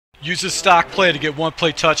Use this stock play to get one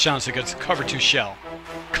play touchdowns against a cover 2 shell.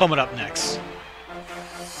 Coming up next.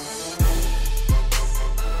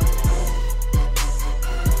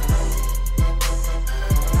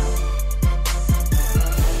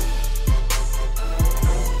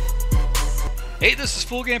 Hey, this is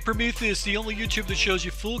Full Game Prometheus, the only YouTube that shows you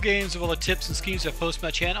full games of all the tips and schemes I post on my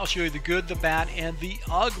channel. I'll show you the good, the bad, and the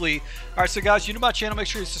ugly. Alright, so guys, you know my channel, make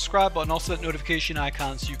sure you subscribe button, also that notification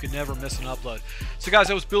icon so you can never miss an upload. So guys,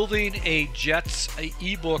 I was building a Jets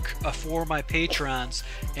ebook for my patrons,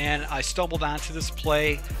 and I stumbled onto this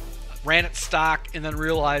play, ran it stock, and then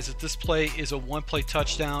realized that this play is a one-play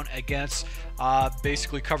touchdown against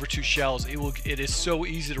basically cover 2 shells. It is so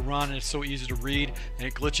easy to run and it's so easy to read, and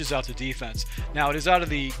it glitches out the defense. Now it is out of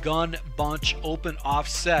the gun bunch open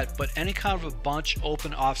offset, but any kind of a bunch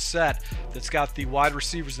open offset that's got the wide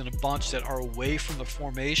receivers in a bunch that are away from the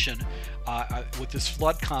formation with this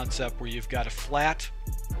flood concept where you've got a flat,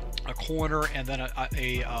 a corner, and then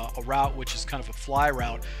a route which is kind of a fly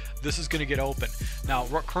route, this is going to get open. Now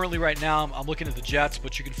currently right now I'm looking at the Jets,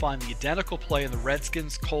 but you can find the identical play in the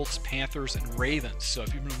Redskins, Colts, Panthers, and Ravens. So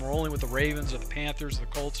if you've been rolling with the Ravens or the Panthers or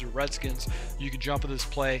the Colts or Redskins, you can jump into this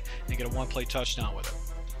play and get a one-play touchdown with it.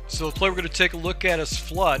 So the play we're going to take a look at is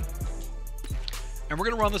flood. And we're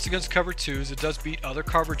going to run this against cover 2s. It does beat other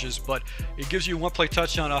coverages, but it gives you a one-play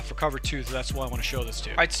touchdown off for cover 2, so that's why I want to show this to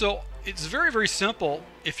you. All right, so it's very, very simple.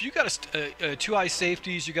 If you got 2 high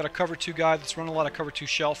safeties, you got a cover 2 guy that's running a lot of cover 2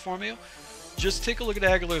 shell for you, just take a look at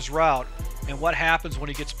Aguilar's route and what happens when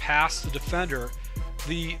he gets past the defender.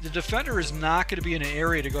 The defender is not going to be in an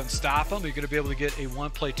area to go and stop him. You're going to be able to get a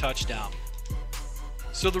one-play touchdown.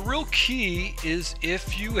 So the real key is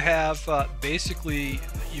if you have basically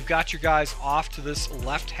you've got your guys off to this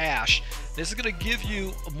left hash, this is going to give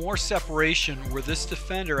you more separation where this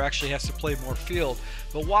defender actually has to play more field.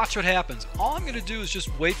 But watch what happens. All I'm going to do is just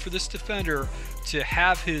wait for this defender to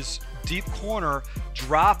have his deep corner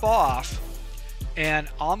drop off, and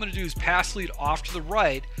all I'm going to do is pass lead off to the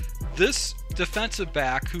right. This defensive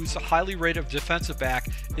back, who's a highly rated defensive back,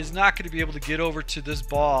 is not going to be able to get over to this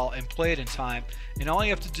ball and play it in time, and all you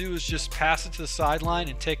have to do is just pass it to the sideline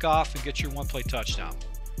and take off and get your one-play touchdown.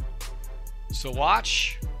 So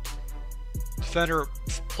watch. Defender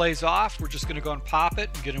plays off. We're just going to go and pop it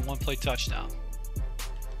and get a one-play touchdown.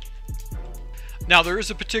 Now there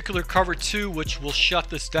is a particular cover 2 which will shut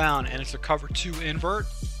this down, and it's a cover 2 invert,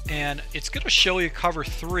 and it's going to show you cover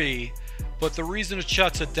 3, but the reason it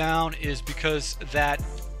shuts it down is because that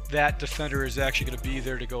defender is actually going to be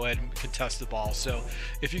there to go ahead and contest the ball. So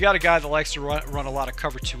if you got a guy that likes to run a lot of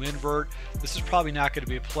cover 2 invert, this is probably not going to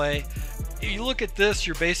be a play. If you look at this,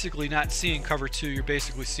 you're basically not seeing cover 2, you're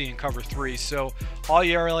basically seeing cover 3. So all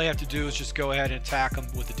you really have to do is just go ahead and attack them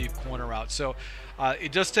with the deep corner route. So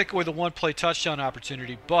it does take away the one-play touchdown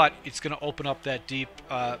opportunity, but it's going to open up that deep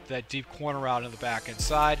corner route on the back end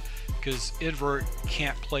side, because invert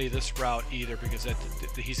can't play this route either because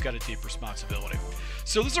he's got a deep responsibility.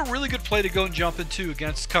 So this is a really good play to go and jump into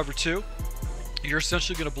against cover 2. You're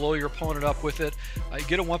essentially going to blow your opponent up with it. You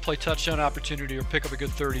get a one-play touchdown opportunity or pick up a good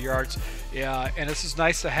 30 yards. Yeah, and this is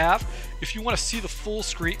nice to have. If you want to see the full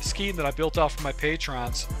scheme that I built out for my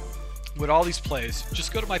patrons with all these plays,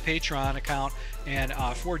 just go to my Patreon account, and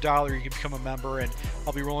for $1 you can become a member, and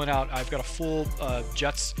I'll be rolling out. I've got a full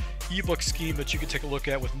Jets ebook scheme that you can take a look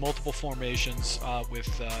at with multiple formations, with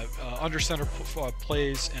under center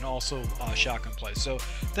plays, and also shotgun plays. So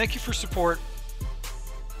thank you for support.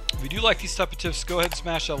 If you do like these type of tips, go ahead and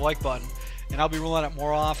smash that like button, and I'll be rolling out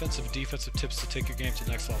more offensive and defensive tips to take your game to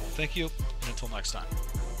the next level. Thank you, and until next time.